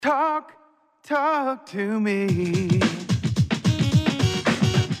Talk to me.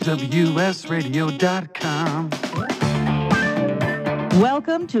 WSRadio.com.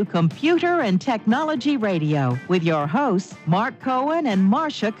 Welcome to Computer and Technology Radio with your hosts, Mark Cohen and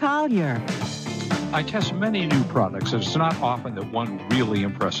Marcia Collier. I test many new products, and it's not often that one really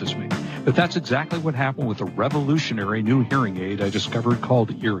impresses me. But that's exactly what happened with a revolutionary new hearing aid I discovered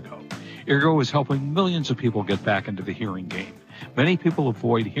called Eargo. Eargo is helping millions of people get back into the hearing game. Many people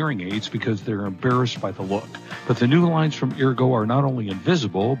avoid hearing aids because they're embarrassed by the look. But the new lines from Eargo are not only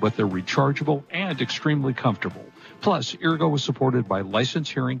invisible, but they're rechargeable and extremely comfortable. Plus, Eargo is supported by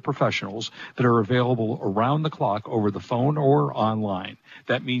licensed hearing professionals that are available around the clock over the phone or online.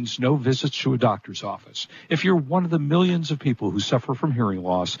 That means no visits to a doctor's office. If you're one of the millions of people who suffer from hearing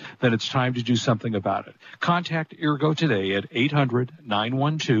loss, then it's time to do something about it. Contact Eargo today at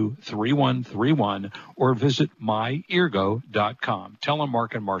 800-912-3131 or visit myeargo.com. Tell them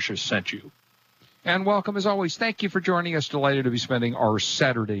Mark and Marcia sent you. And welcome, as always. Thank you for joining us. Delighted to be spending our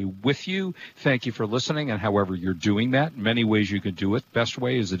Saturday with you. Thank you for listening, and however you're doing that, many ways you can do it. Best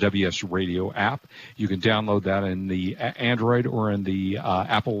way is the WS Radio app. You can download that in the Android or in the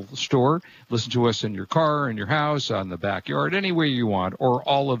Apple Store. Listen to us in your car, in your house, on the backyard, anywhere you want, or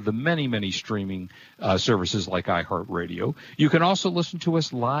all of the many, many streaming services like iHeartRadio. You can also listen to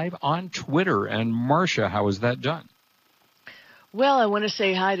us live on Twitter. And Marcia, how is that done? Well, I want to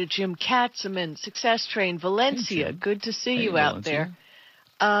say hi to Jim Katzman, Success Train, Valencia. Good to see you out there.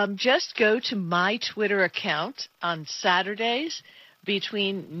 Just go to my Twitter account on Saturdays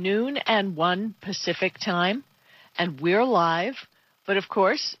between noon and 1 Pacific time, and we're live. But, of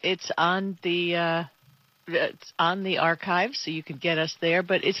course, it's on the archive, so you can get us there.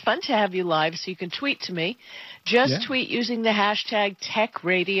 But it's fun to have you live, so you can tweet to me. Just tweet using the hashtag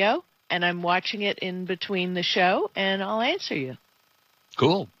TechRadio. And I'm watching it in between the show, and I'll answer you.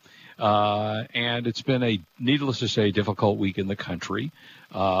 Cool. And it's been needless to say, difficult week in the country.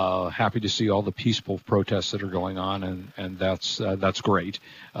 Happy to see all the peaceful protests that are going on, and that's great.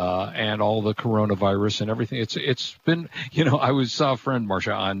 And all the coronavirus and everything. It's been, I saw a friend,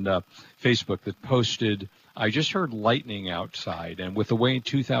 Marcia, on Facebook that posted, I just heard lightning outside, and with the way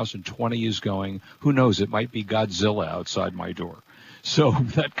 2020 is going, who knows, it might be Godzilla outside my door. So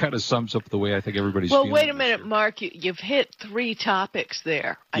that kind of sums up the way I think everybody's feeling. Well, wait a minute, Mark. You've hit 3 topics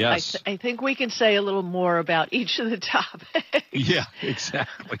there. Yes. I think we can say a little more about each of the topics. Yeah,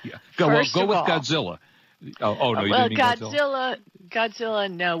 exactly. Yeah. Go with Godzilla. Oh no, you didn't mean Godzilla?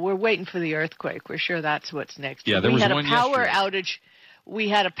 Godzilla, no. We're waiting for the earthquake. We're sure that's what's next. Yeah, there was one yesterday. We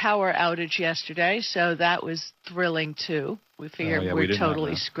had a power outage yesterday, so that was thrilling, too. We figured we're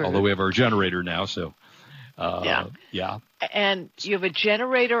totally screwed. Although we have our generator now, so... Yeah. And you have a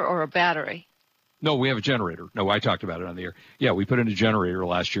generator or a battery? No, we have a generator. No, I talked about it on the air. Yeah, we put in a generator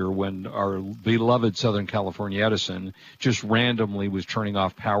last year when our beloved Southern California Edison just randomly was turning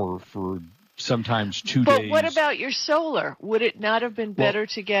off power for sometimes 2 days. But what about your solar? Would it not have been better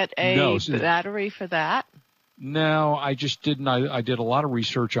to get a battery for that? No, I just didn't. I did a lot of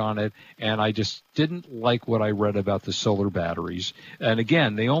research on it, and I just didn't like what I read about the solar batteries. And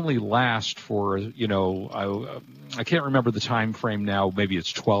again, they only last for, I can't remember the time frame now. Maybe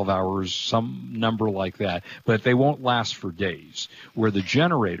it's 12 hours, some number like that. But they won't last for days. Where the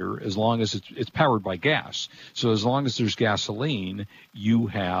generator, as long as it's powered by gas, so as long as there's gasoline, you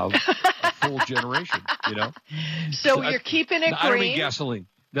have a full generation. So you're keeping it green. I don't mean gasoline.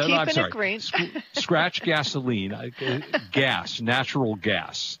 No, I'm sorry. It green. Scratch gasoline, natural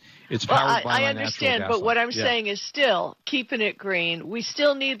gas. It's powered by I understand, but what I'm saying is still keeping it green. We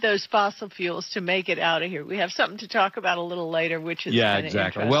still need those fossil fuels to make it out of here. We have something to talk about a little later, which is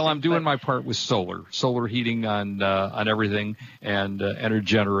exactly. Well, I'm doing my part with solar heating on everything, and energy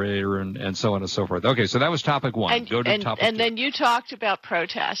generator, and so on and so forth. Okay, so that was topic 1. Go to topic 2. And then you talked about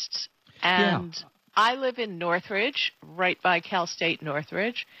protests, and. Yeah. I live in Northridge, right by Cal State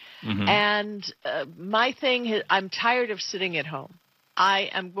Northridge, and my thing is I'm tired of sitting at home. I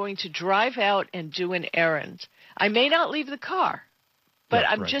am going to drive out and do an errand. I may not leave the car, but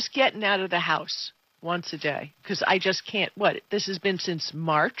I'm just getting out of the house once a day because I just can't. This has been since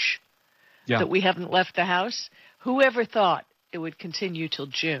March that we haven't left the house. Whoever thought it would continue till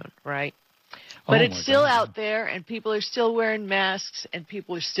June, right? But it's still out there, and people are still wearing masks, and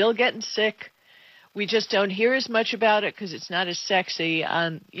people are still getting sick. We just don't hear as much about it because it's not as sexy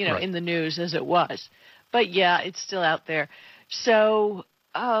on, in the news as it was. But, yeah, it's still out there. So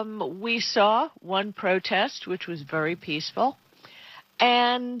we saw one protest, which was very peaceful.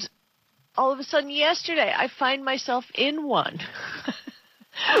 And all of a sudden yesterday, I find myself in one.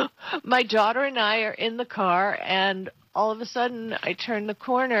 My daughter and I are in the car, and all of a sudden, I turn the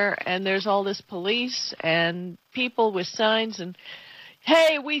corner, and there's all this police and people with signs, and,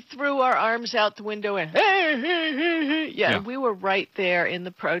 hey, we threw our arms out the window, and hey. Yeah, we were right there in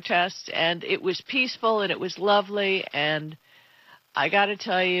the protest, and it was peaceful, and it was lovely, and I got to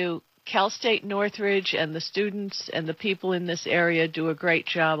tell you, Cal State Northridge and the students and the people in this area do a great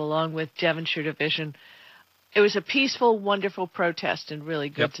job, along with Devonshire Division. It was a peaceful, wonderful protest, and really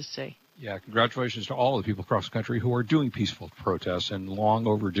good to see. Yeah, congratulations to all the people across the country who are doing peaceful protests, and long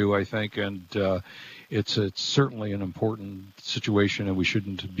overdue, I think. And it's certainly an important situation, and we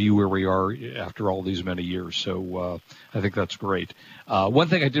shouldn't be where we are after all these many years. So I think that's great. One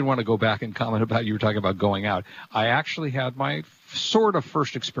thing I did want to go back and comment about, you were talking about going out. I actually had my sort of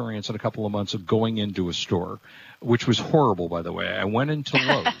first experience in a couple of months of going into a store, which was horrible, by the way. I went into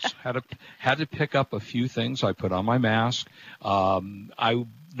Lowe's, had to pick up a few things. I put on my mask. I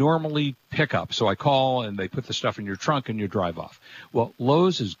normally pick up, so I call and they put the stuff in your trunk and you drive off. Well,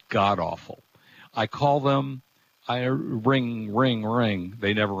 Lowe's is god awful. I call them, I ring.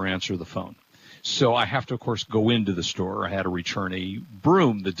 They never answer the phone. So I have to, of course, go into the store. I had to return a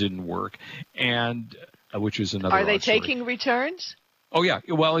broom that didn't work, and which is another. Are they story. taking returns? Oh yeah.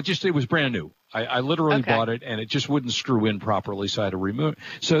 Well, it was brand new. I literally bought it, and it just wouldn't screw in properly, so I had to remove it.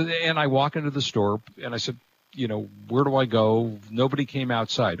 So, and I walk into the store, and I said, where do I go? Nobody came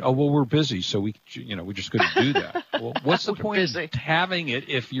outside. Oh, well, we're busy, so we just couldn't do that. Well, what's the point of having it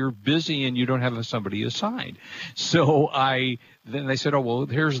if you're busy and you don't have somebody assigned? So then they said, oh, well,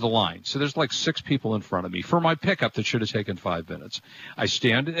 here's the line. So there's like 6 people in front of me for my pickup that should have taken 5 minutes. I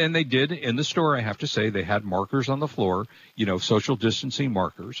stand, and they did in the store. I have to say, they had markers on the floor, social distancing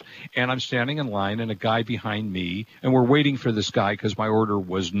markers. And I'm standing in line, and a guy behind me, and we're waiting for this guy because my order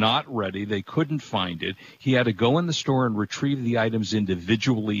was not ready. They couldn't find it. He had to go in the store and retrieve the items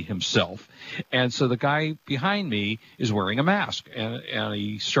individually himself. And so the guy behind me is wearing a mask, and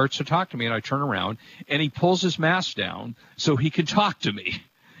he starts to talk to me, and I turn around, and he pulls his mask down so he could talk to me.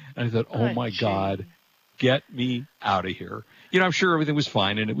 And I thought, oh my God, get me out of here. I'm sure everything was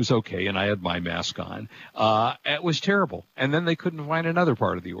fine and it was okay, and I had my mask on. It was terrible. And then they couldn't find another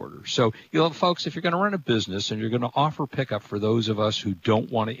part of the order. So, folks, if you're going to run a business and you're going to offer pickup for those of us who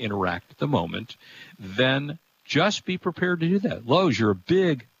don't want to interact at the moment, then just be prepared to do that. Lowe's, you're a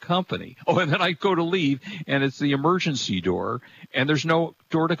big company. Oh, and then I go to leave, and it's the emergency door, and there's no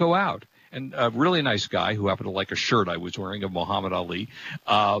door to go out. And a really nice guy who happened to like a shirt I was wearing of Muhammad Ali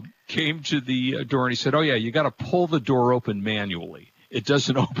came to the door, and he said, oh, yeah, you got to pull the door open manually. It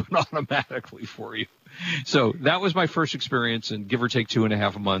doesn't open automatically for you. So that was my first experience in give or take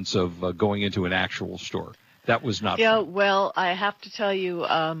 2.5 months of going into an actual store. That was not fun. Well, I have to tell you,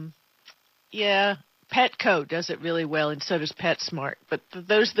 Petco does it really well, and so does PetSmart. But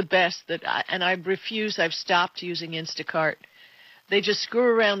those are the best I've stopped using Instacart. They just screw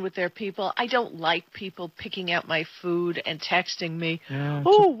around with their people. I don't like people picking out my food and texting me,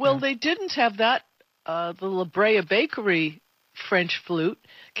 they didn't have that, the La Brea Bakery French flute.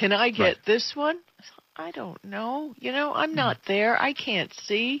 Can I get this one? I don't know. I'm not there. I can't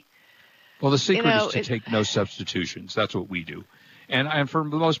see. Well, the secret is to take no substitutions. That's what we do. And for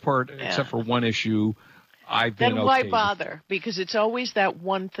the most part, except for one issue, I've been then why bother? Because it's always that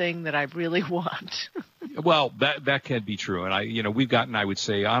one thing that I really want. Well, that can be true. And we've gotten, I would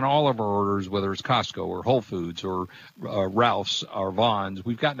say, on all of our orders, whether it's Costco or Whole Foods or Ralph's or Vons,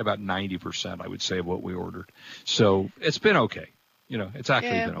 we've gotten about 90%, I would say, of what we ordered. So it's been okay. It's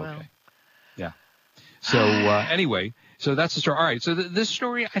actually been okay. Yeah. So anyway, so that's the story. All right. So this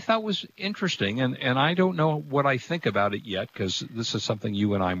story I thought was interesting, and I don't know what I think about it yet, because this is something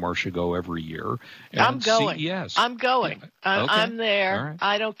you and I, Marcia, go every year. I'm going. CES. I'm going. Yeah. Okay. I'm there. All right.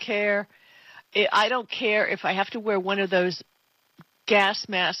 I don't care. I don't care if I have to wear one of those gas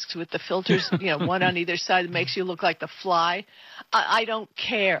masks with the filters, one on either side that makes you look like the Fly. I don't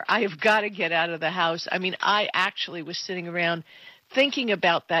care. I have got to get out of the house. I mean, I actually was sitting around thinking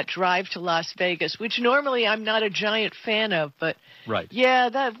about that drive to Las Vegas, which normally I'm not a giant fan of, but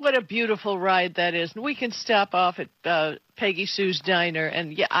what a beautiful ride that is. And we can stop off at Peggy Sue's Diner,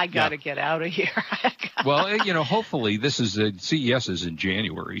 and I got to get out of here. Well, hopefully CES is in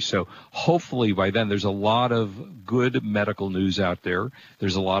January, so hopefully by then there's a lot of good medical news out there.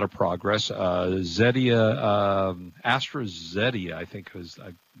 There's a lot of progress. AstraZeneca, I think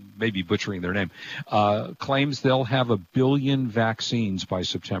I may be butchering their name, claims they'll have 1 billion vaccines by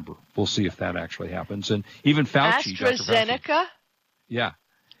September. We'll see if that actually happens. And even Fauci, AstraZeneca? Dr.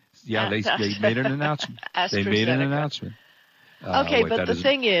 Fauci, they made an announcement. They made an announcement. Okay, but the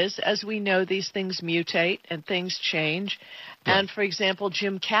thing is, as we know, these things mutate and things change. Right. And, for example,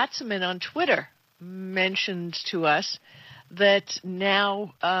 Jim Katzeman on Twitter mentioned to us that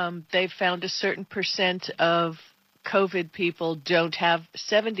now they've found a certain percent of COVID people don't have,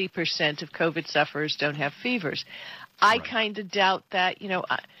 70% of COVID sufferers don't have fevers. I kind of doubt that.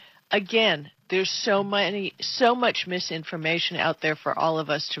 Again, there's so much misinformation out there for all of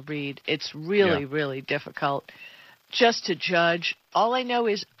us to read. It's really, really difficult just to judge. All I know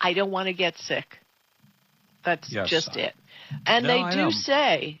is I don't want to get sick. That's just it. And they do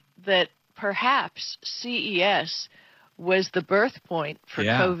say that perhaps CES was the birth point for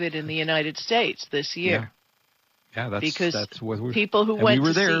COVID in the United States this year. Yeah, that's what we're, people who went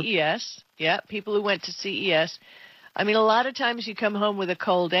to CES, people who went to CES. I mean, a lot of times you come home with a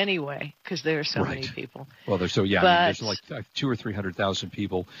cold anyway because there are so many people. Well, there's there's like 200,000 or 300,000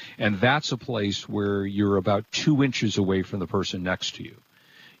 people, and that's a place where you're about 2 inches away from the person next to you.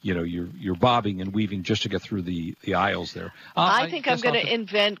 You're bobbing and weaving just to get through the aisles there. I think I'm going to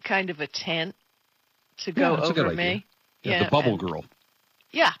invent kind of a tent to go over me. The bubble girl.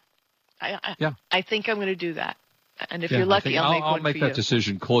 Yeah. I think I'm going to do that. And if you're lucky, I'll make that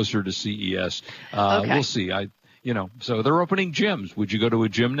decision closer to CES. We'll see. So they're opening gyms. Would you go to a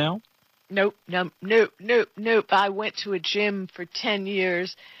gym now? Nope. I went to a gym for 10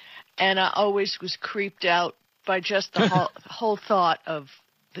 years, and I always was creeped out by just the whole thought of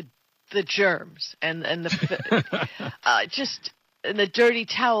the germs and the and the dirty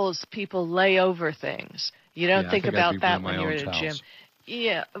towels people lay over things. You don't think about that when you're at a gym.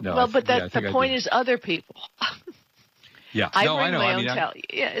 Yeah. No, but the point is other people. I bring my own towel.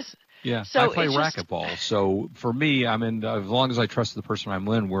 Yes. Yeah, so I play racquetball. So for me, as long as I trust the person I'm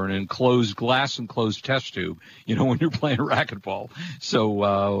in, we're in an glass-enclosed test tube, when you're playing racquetball. So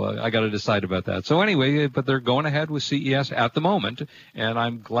I got to decide about that. So anyway, but they're going ahead with CES at the moment, and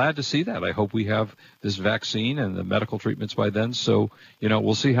I'm glad to see that. I hope we have this vaccine and the medical treatments by then. So,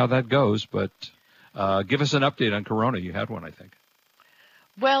 we'll see how that goes. But give us an update on Corona. You had one, I think.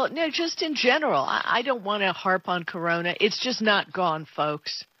 Well, no, just in general. I don't want to harp on Corona. It's just not gone,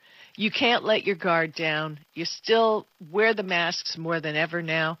 folks. You can't let your guard down. You still wear the masks more than ever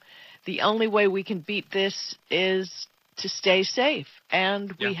now. The only way we can beat this is to stay safe,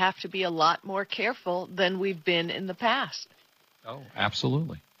 and we have to be a lot more careful than we've been in the past. Oh,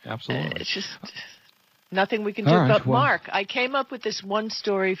 absolutely. It's just nothing we can do. But, Mark, I came up with this one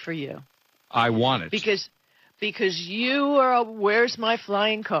story for you. I want it. Because you are a where's my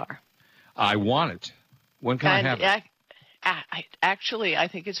flying car? I want it. When can I have it? I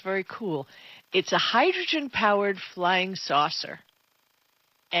think it's very cool. It's a hydrogen-powered flying saucer.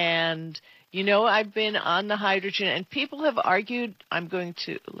 And, I've been on the hydrogen, and people have argued.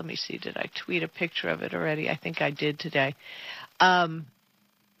 Let me see, did I tweet a picture of it already? I think I did today.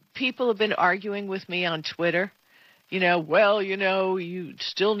 People have been arguing with me on Twitter. You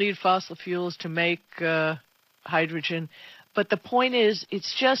still need fossil fuels to make hydrogen. But the point is,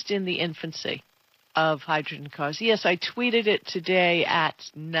 it's just in the infancy of hydrogen cars. Yes, I tweeted it today at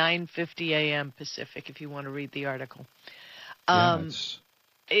 9:50 a.m. Pacific, if you want to read the article.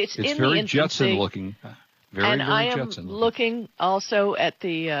 It's in very the infancy. Jetson looking. Very I Jetson am looking also at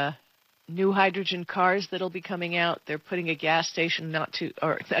the new hydrogen cars that'll be coming out. They're putting a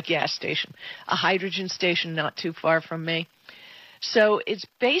hydrogen station not too far from me. So it's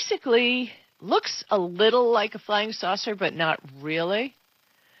basically looks a little like a flying saucer, but not really.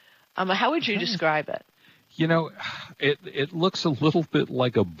 How would you describe it? It looks a little bit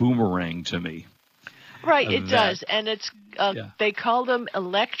like a boomerang to me. Right, it does. And it's they call them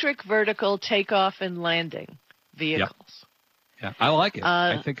electric vertical takeoff and landing vehicles. Yeah, I like it.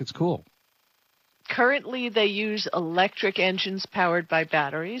 I think it's cool. Currently, they use electric engines powered by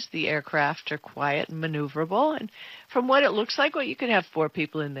batteries. The aircraft are quiet and maneuverable. And from what it looks like, you could have 4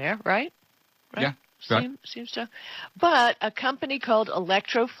 people in there, right? Yeah. Seems so. But a company called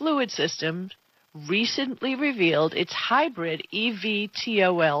Electrofluid Systems recently revealed its hybrid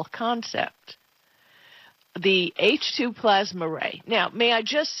eVTOL concept, the H2 plasma ray. Now, may I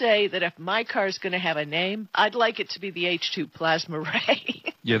just say that if my car is going to have a name, I'd like it to be the H2 plasma ray.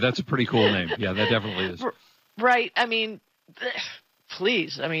 Yeah, that's a pretty cool name. Yeah, that definitely is. Right.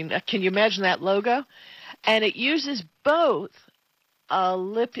 Please. Can you imagine that logo? And it uses both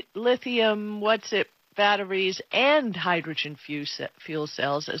lithium, batteries and hydrogen fuel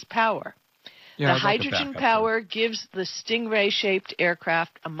cells as power. Yeah, the hydrogen power gives the Stingray-shaped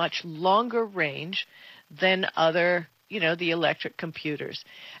aircraft a much longer range than other, the electric computers.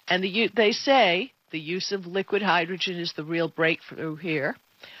 And they say the use of liquid hydrogen is the real breakthrough here.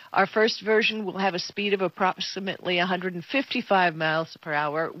 Our first version will have a speed of approximately 155 miles per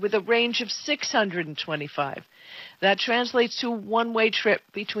hour with a range of 625. That translates to a one-way trip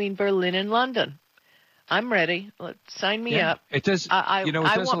between Berlin and London. I'm ready. Sign me up. It does. I it does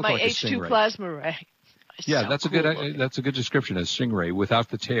want look my like a H2 stingray. plasma ray. It's Yeah, so that's cool that's a good description. A stingray without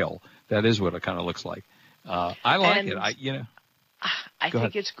the tail. That is what it kind of looks like. I like it. I Go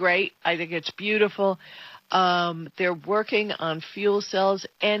think ahead. it's great. I think it's beautiful. They're working on fuel cells,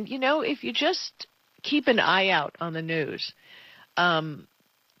 and if you just keep an eye out on the news,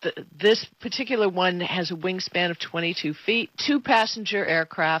 this particular one has a wingspan of 22 feet, 2-passenger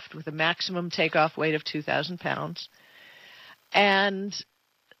aircraft with a maximum takeoff weight of 2,000 pounds. And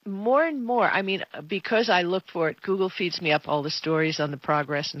more and more, I mean, because I look for it, Google feeds me up all the stories on the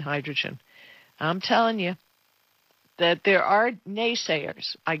progress in hydrogen. I'm telling you that there are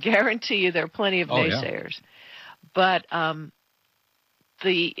naysayers. I guarantee you there are plenty of naysayers. Yeah. But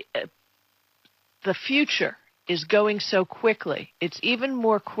the future is going so quickly. It's even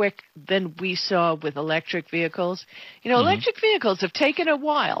more quick than we saw with electric vehicles. Electric vehicles have taken a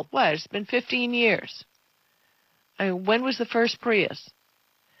while. What? It's been 15 years. I mean, when was the first Prius?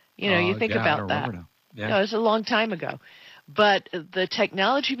 You think about that. Yeah. No, it was a long time ago. But the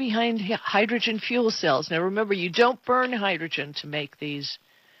technology behind hydrogen fuel cells, now remember, you don't burn hydrogen to make these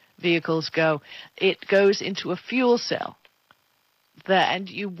vehicles go. It goes into a fuel cell. And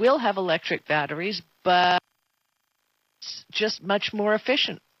you will have electric batteries, but it's just much more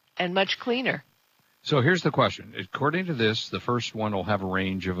efficient and much cleaner. So here's the question. According to this, the first one will have a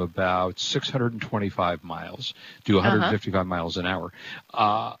range of about 625 miles to 155 miles an hour.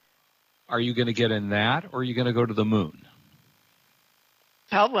 Are you going to get in that, or are you going to go to the moon?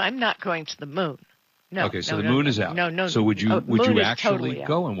 Oh, I'm not going to the moon. No. Okay, so the moon is out. No. So would you actually totally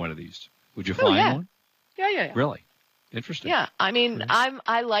go in one of these? Would you fly in one? Yeah. Really? Interesting. Yeah, I mean,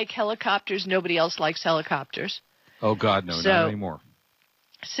 I like helicopters. Nobody else likes helicopters. Oh God, no, not anymore.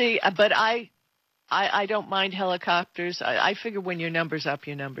 See, but I don't mind helicopters. I figure when your number's up,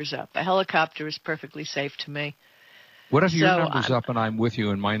 your number's up. A helicopter is perfectly safe to me. What if your number's up and I'm with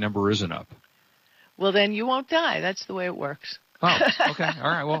you and my number isn't up? Well, then you won't die. That's the way it works. Oh, okay. All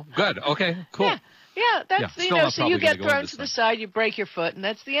right. Well, good. Okay, cool. Yeah, that's, so you get thrown to the side, you break your foot, and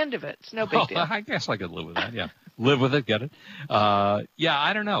that's the end of it. It's no big deal. I guess I could live with that, yeah. Live with it, get it. Yeah,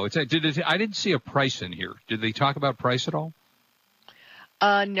 I don't know. I didn't see a price in here. Did they talk about price at all?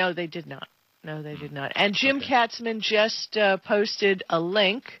 No, they did not. And Jim Katzman just posted a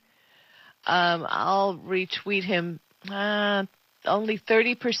link. I'll retweet him. Only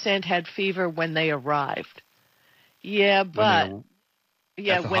 30% had fever when they arrived. Yeah, but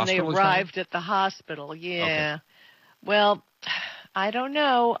when they arrived at the hospital. Yeah. Okay. Well, I don't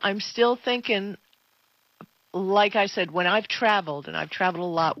know. I'm still thinking, like I said, when I've traveled, and I've traveled a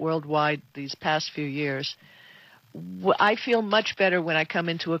lot worldwide these past few years, I feel much better when I come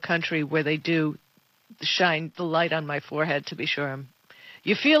into a country where they do shine the light on my forehead to be sure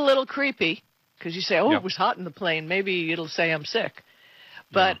you feel a little creepy because you say, it was hot in the plane. Maybe it'll say I'm sick.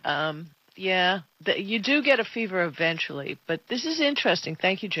 But, you do get a fever eventually. But this is interesting.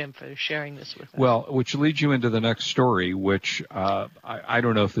 Thank you, Jim, for sharing this with us. Well, which leads you into the next story, which I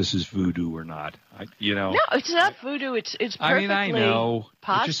don't know if this is voodoo or not. No, it's not voodoo. It's perfectly possible. I know.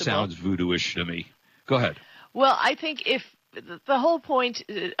 It just sounds voodoo-ish to me. Go ahead. Well, I think if the whole point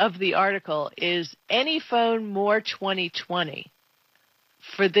of the article is any phone more 2020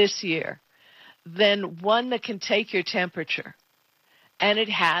 for this year than one that can take your temperature. And it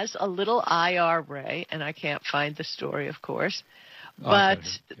has a little IR ray, and I can't find the story, of course, but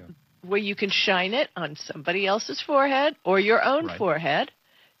where you can shine it on somebody else's forehead or your own forehead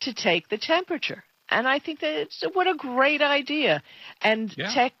to take the temperature. And I think that what a great idea. And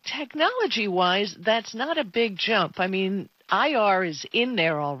technology-wise, that's not a big jump. I mean, IR is in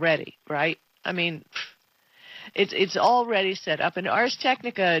there already, right? I mean, it's already set up. And Ars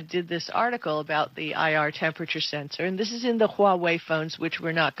Technica did this article about the IR temperature sensor, and this is in the Huawei phones, which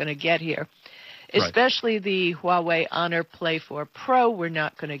we're not going to get here. Especially the Huawei Honor Play 4 Pro we're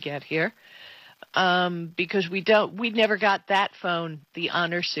not going to get here. Because we never got that phone, the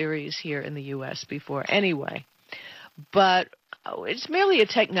Honor series, here in the U.S. before anyway. But it's merely a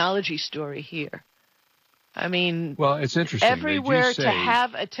technology story here. I mean, well, it's interesting. Everywhere to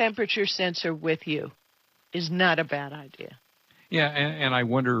have a temperature sensor with you is not a bad idea. Yeah, and I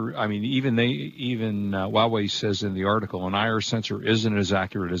wonder, I mean, even Huawei says in the article, an IR sensor isn't as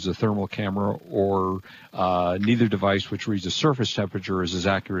accurate as a thermal camera, or neither device which reads a surface temperature is as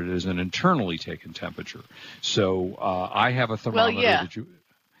accurate as an internally taken temperature. So I have a thermometer that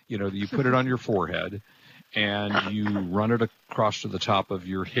you put it on your forehead, and you run it across to the top of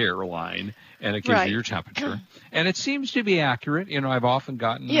your hairline, and it gives you your temperature. And it seems to be accurate. I've often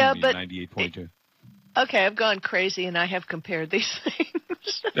gotten 98.2. Okay, I've gone crazy, and I have compared these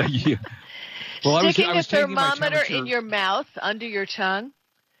things. Well, Sticking I a was taking my thermometer temperature in your mouth under your tongue,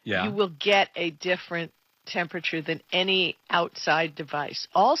 Yeah. you will get a different temperature than any outside device.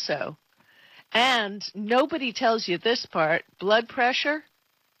 Also, and nobody tells you this part, blood pressure,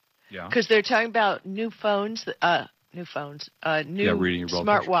 Yeah. because they're talking about new reading your blood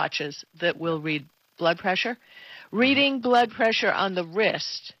smartwatches that will read blood pressure. Reading blood pressure on the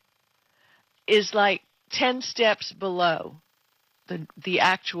wrist is like 10 steps below the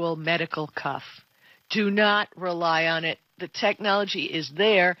actual medical cuff. Do not rely on it. The technology is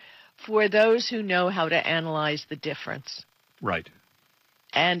there for those who know how to analyze the difference. Right.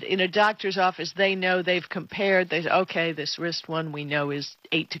 And in a doctor's office, they know they've compared. They say, okay, this wrist one we know is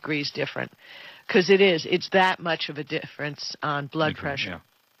 8 degrees different. Because it is. It's that much of a difference on blood pressure. Yeah.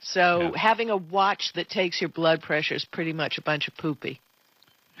 So having a watch that takes your blood pressure is pretty much a bunch of poopy.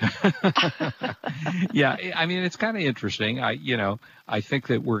 Yeah, I mean, it's kind of interesting. I think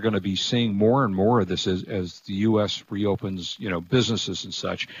that we're going to be seeing more and more of this as the U.S. reopens, businesses and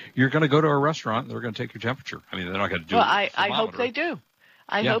such. You're going to go to a restaurant and they're going to take your temperature. I mean, they're not going to do it. Well, I hope they do.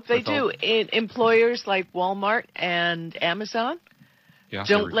 I hope they do. Employers like Walmart and Amazon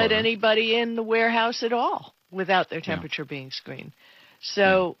don't let anybody in the warehouse at all without their temperature being screened.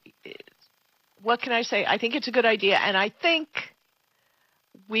 So what can I say? I think it's a good idea, and I think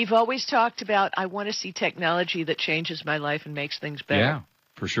we've always talked about I want to see technology that changes my life and makes things better. Yeah,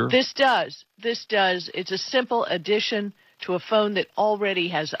 for sure. This does. It's a simple addition to a phone that already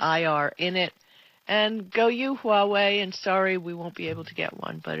has IR in it. And go you, Huawei, and sorry we won't be able to get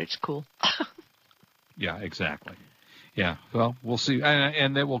one, but it's cool. Yeah, exactly. Yeah, well, we'll see.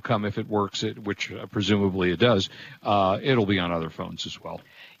 And it will come if it works, which presumably it does. It'll be on other phones as well.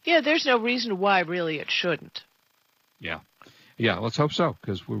 Yeah, there's no reason why really it shouldn't. Yeah. Yeah, let's hope so,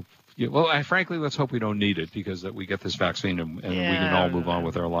 because frankly, let's hope we don't need it because that we get this vaccine and we can all move on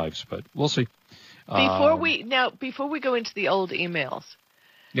with our lives. But we'll see. Before we go into the old emails.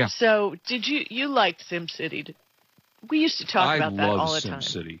 Yeah. So did you liked SimCity? We used to talk about that all the time. I love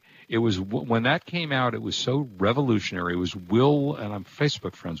SimCity. It was when that came out. It was so revolutionary. It was Will, and I'm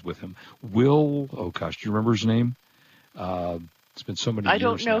Facebook friends with him. Will, oh gosh, do you remember his name? It's been so many years. I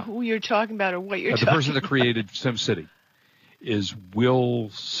don't know now. Who you're talking about or what you're talking about. The person that created SimCity is Will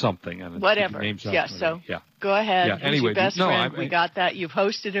something. And whatever. Go ahead. Yeah. Anyway, your best friend. We got that. You've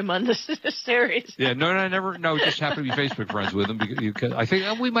hosted him on this series. Yeah. No, I never. No, just happened to be Facebook friends with him. Because I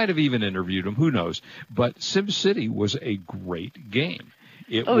think we might have even interviewed him. Who knows? But SimCity was a great game.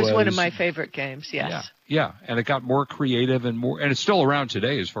 It was one of my favorite games. Yes. Yeah, and it got more creative and it's still around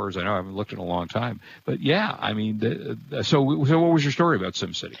today, as far as I know. I haven't looked in a long time. But yeah, I mean, so what was your story about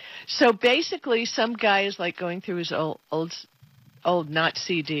SimCity? So basically, some guy is like going through his old not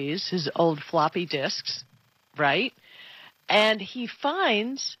CDs, his old floppy disks, right? And he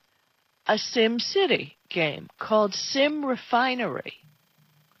finds a SimCity game called Sim Refinery.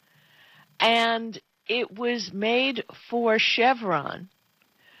 And it was made for Chevron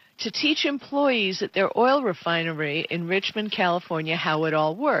to teach employees at their oil refinery in Richmond, California, how it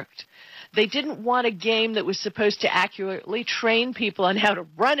all worked. They didn't want a game that was supposed to accurately train people on how to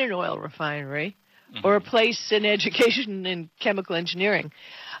run an oil refinery or a place in education in chemical engineering.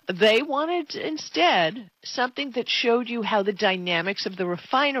 They wanted instead something that showed you how the dynamics of the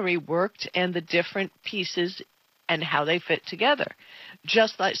refinery worked and the different pieces and how they fit together.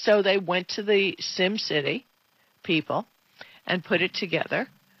 So they went to the SimCity people and put it together.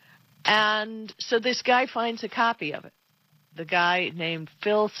 And so this guy finds a copy of it, the guy named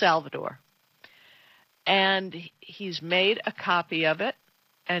Phil Salvador. And he's made a copy of it,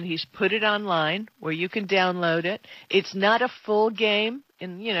 and he's put it online where you can download it. It's not a full game,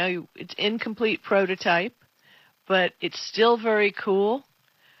 and it's incomplete prototype, but it's still very cool.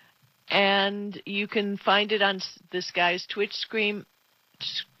 And you can find it on this guy's Twitch stream.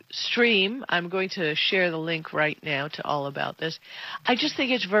 I'm going to share the link right now to all about this. I just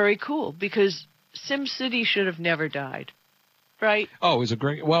think it's very cool because SimCity should have never died, right? Oh, it was a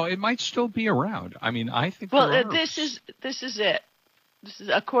great. Well, it might still be around. I mean, I think. Well, this is it. This is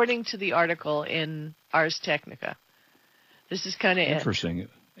according to the article in Ars Technica. This is kind of interesting.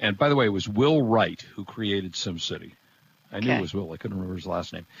 And by the way, it was Will Wright who created SimCity. I knew it was Will. I couldn't remember his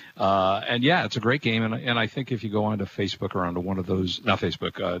last name. And yeah, it's a great game. And I think if you go onto Facebook or onto one of those, not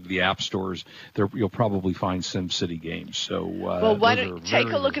Facebook, the app stores, you'll probably find SimCity games. So why don't you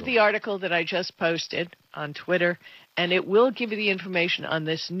take a look at the article that I just posted on Twitter, and it will give you the information on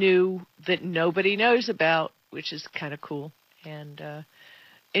this new that nobody knows about, which is kind of cool. And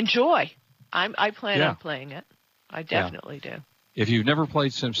enjoy. I plan on playing it. I definitely do. If you've never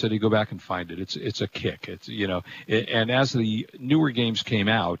played SimCity, go back and find it. It's a kick. And as the newer games came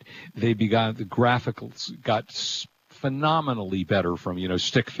out, the graphics got phenomenally better, from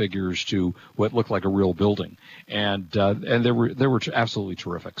stick figures to what looked like a real building, and they were absolutely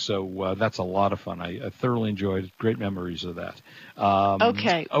terrific. So that's a lot of fun. I thoroughly enjoyed it. Great memories of that.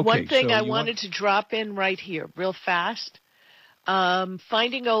 Okay. One thing I wanted to drop in right here, real fast.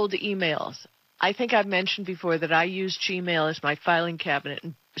 Finding old emails. I think I've mentioned before that I use Gmail as my filing cabinet.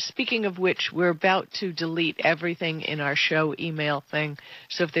 And speaking of which, we're about to delete everything in our show email thing.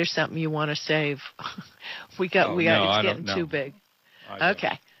 So if there's something you want to save, it's getting too big.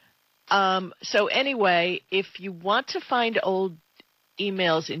 Okay. So anyway, if you want to find old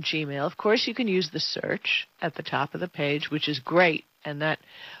emails in Gmail, of course you can use the search at the top of the page, which is great.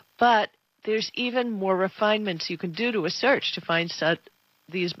 But there's even more refinements you can do to a search to find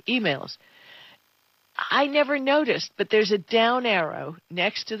these emails. I never noticed, but there's a down arrow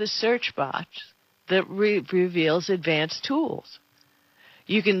next to the search box that reveals advanced tools.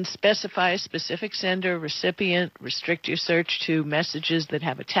 You can specify a specific sender, recipient, restrict your search to messages that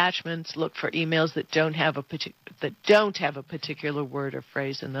have attachments, look for emails that don't have a particular word or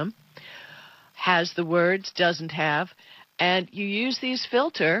phrase in them, has the words, doesn't have, and you use these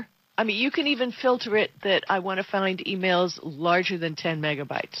filter. I mean, you can even filter it that I want to find emails larger than 10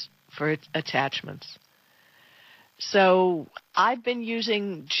 megabytes for attachments. So I've been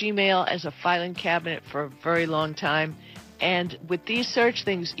using Gmail as a filing cabinet for a very long time, and with these search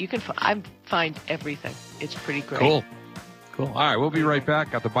things, I find everything. It's pretty great. Cool. All right, we'll be right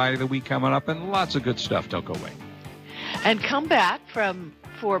back. Got the Bite of the Week coming up, and lots of good stuff. Don't go away. And come back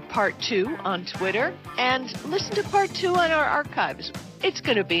for part 2 on Twitter, and listen to part 2 on our archives. It's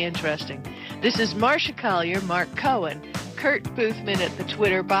going to be interesting. This is Marcia Collier, Mark Cohen, Kurt Boothman at the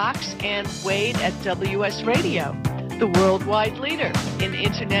Twitter box, and Wade at WS Radio, the worldwide leader in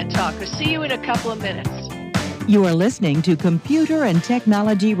Internet talk. I'll see you in a couple of minutes. You are listening to Computer and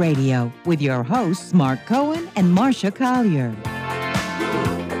Technology Radio with your hosts, Mark Cohen and Marcia Collier.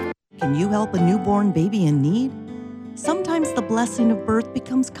 Can you help a newborn baby in need? Sometimes the blessing of birth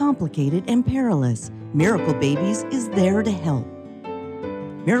becomes complicated and perilous. Miracle Babies is there to help.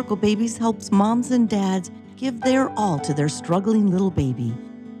 Miracle Babies helps moms and dads give their all to their struggling little baby,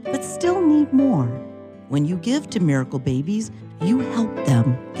 but still need more. When you give to Miracle Babies, you help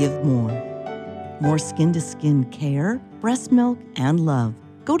them give more. More skin-to-skin care, breast milk, and love.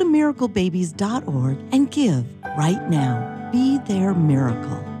 Go to miraclebabies.org and give right now. Be their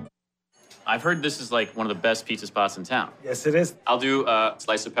miracle. I've heard this is like one of the best pizza spots in town. Yes, it is. I'll do a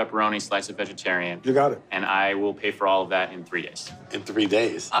slice of pepperoni, slice of vegetarian. You got it. And I will pay for all of that in 3 days. In 3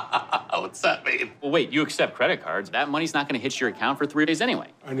 days? What's that mean? Well, wait, you accept credit cards. That money's not going to hit your account for 3 days anyway.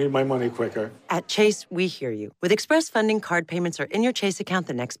 I need my money quicker. At Chase, we hear you. With Express Funding, card payments are in your Chase account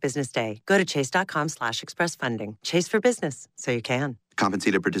the next business day. Go to chase.com/expressfunding. Chase for business, so you can.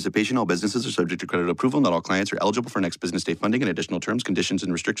 Compensated participation. All businesses are subject to credit approval. Not all clients are eligible for next business day funding, and additional terms, conditions,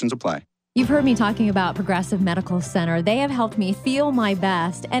 and restrictions apply. You've heard me talking about Progressive Medical Center. They have helped me feel my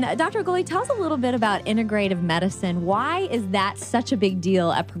best. And Dr. Gully, tell us a little bit about integrative medicine. Why is that such a big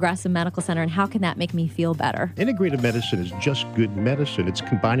deal at Progressive Medical Center, and how can that make me feel better? Integrative medicine is just good medicine. It's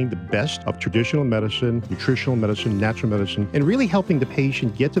combining the best of traditional medicine, nutritional medicine, natural medicine, and really helping the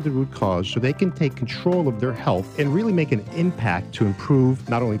patient get to the root cause so they can take control of their health and really make an impact to improve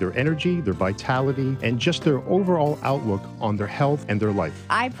not only their energy, their vitality, and just their overall outlook on their health and their life.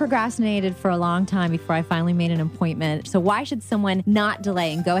 I procrastinated for a long time before I finally made an appointment. So why should someone not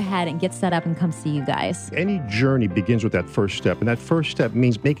delay and go ahead and get set up and come see you guys? Any journey begins with that first step, and that first step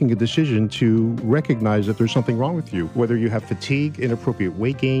means making a decision to recognize that there's something wrong with you. Whether you have fatigue, inappropriate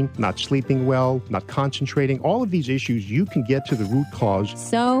weight gain, not sleeping well, not concentrating, all of these issues, you can get to the root cause.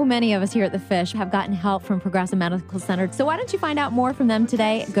 So many of us here at The Fish have gotten help from Progressive Medical Center. So why don't you find out more from them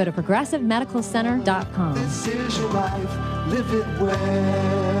today? Go to progressivemedicalcenter.com. This is your life, live it well.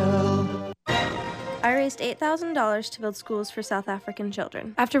 I raised $8,000 to build schools for South African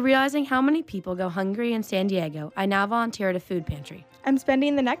children. After realizing how many people go hungry in San Diego, I now volunteer at a food pantry. I'm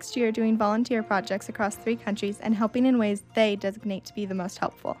spending the next year doing volunteer projects across 3 countries and helping in ways they designate to be the most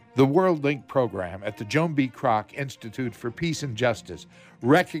helpful. The World Link program at the Joan B. Kroc Institute for Peace and Justice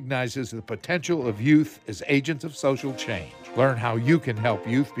recognizes the potential of youth as agents of social change. Learn how you can help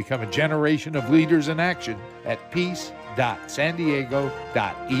youth become a generation of leaders in action at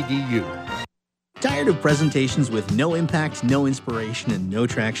peace.sandiego.edu. Tired of presentations with no impact, no inspiration, and no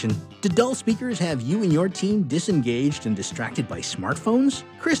traction? Do dull speakers have you and your team disengaged and distracted by smartphones?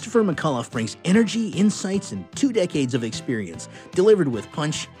 Christopher McAuliffe brings energy, insights, and 2 decades of experience, delivered with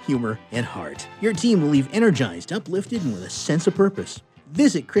punch, humor, and heart. Your team will leave energized, uplifted, and with a sense of purpose.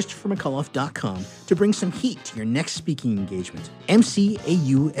 Visit ChristopherMcAuliffe.com to bring some heat to your next speaking engagement.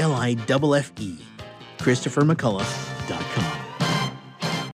 McAuliffe. ChristopherMcAuliffe.com.